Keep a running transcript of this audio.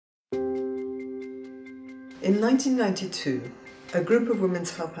In 1992, a group of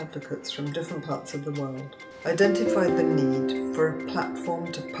women's health advocates from different parts of the world identified the need for a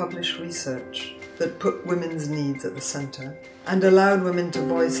platform to publish research that put women's needs at the centre and allowed women to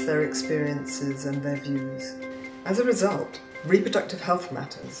voice their experiences and their views. As a result, Reproductive Health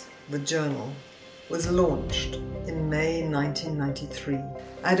Matters, the journal, was launched in May 1993,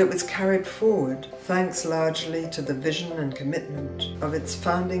 and it was carried forward thanks largely to the vision and commitment of its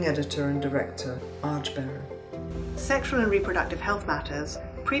founding editor and director, Arj Berer. Sexual and Reproductive Health Matters,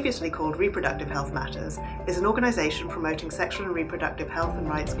 previously called Reproductive Health Matters, is an organisation promoting sexual and reproductive health and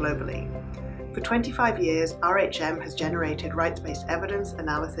rights globally. For 25 years, SRHM has generated rights-based evidence,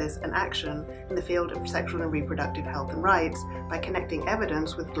 analysis and action in the field of sexual and reproductive health and rights by connecting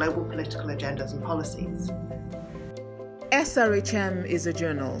evidence with global political agendas and policies. SRHM is a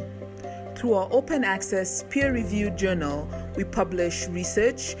journal. Through our open access, peer-reviewed journal, we publish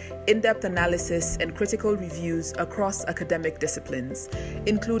research, in-depth analysis, and critical reviews across academic disciplines,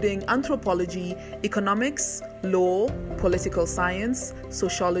 including anthropology, economics, law, political science,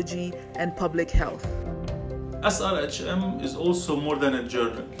 sociology, and public health. SRHM is also more than a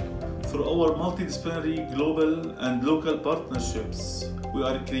journal. Through our multidisciplinary global and local partnerships, we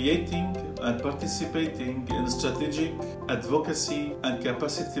are creating and participating in strategic advocacy and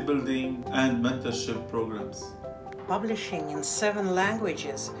capacity building and mentorship programs. Publishing in 7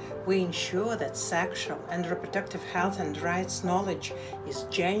 languages, we ensure that sexual and reproductive health and rights knowledge is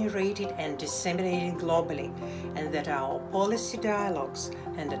generated and disseminated globally, and that our policy dialogues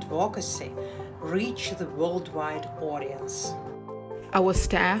and advocacy reach the worldwide audience. Our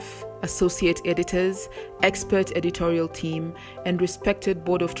staff, associate editors, expert editorial team, and respected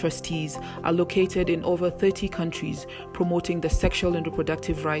board of trustees are located in over 30 countries, promoting the sexual and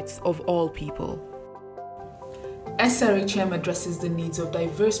reproductive rights of all people. SRHM addresses the needs of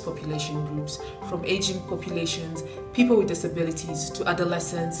diverse population groups, from aging populations, people with disabilities, to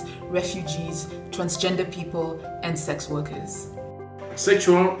adolescents, refugees, transgender people, and sex workers.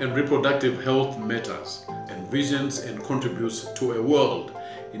 Sexual and reproductive health matters, envisions and contributes to a world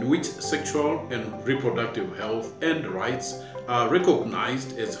in which sexual and reproductive health and rights are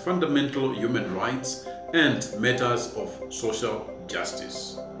recognized as fundamental human rights and matters of social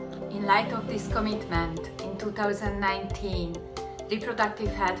justice. In light of this commitment, in 2019, Reproductive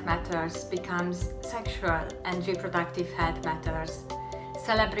Health Matters becomes Sexual and Reproductive Health Matters,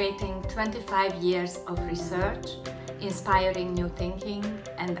 celebrating 25 years of research, inspiring new thinking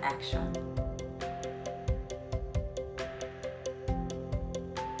and action.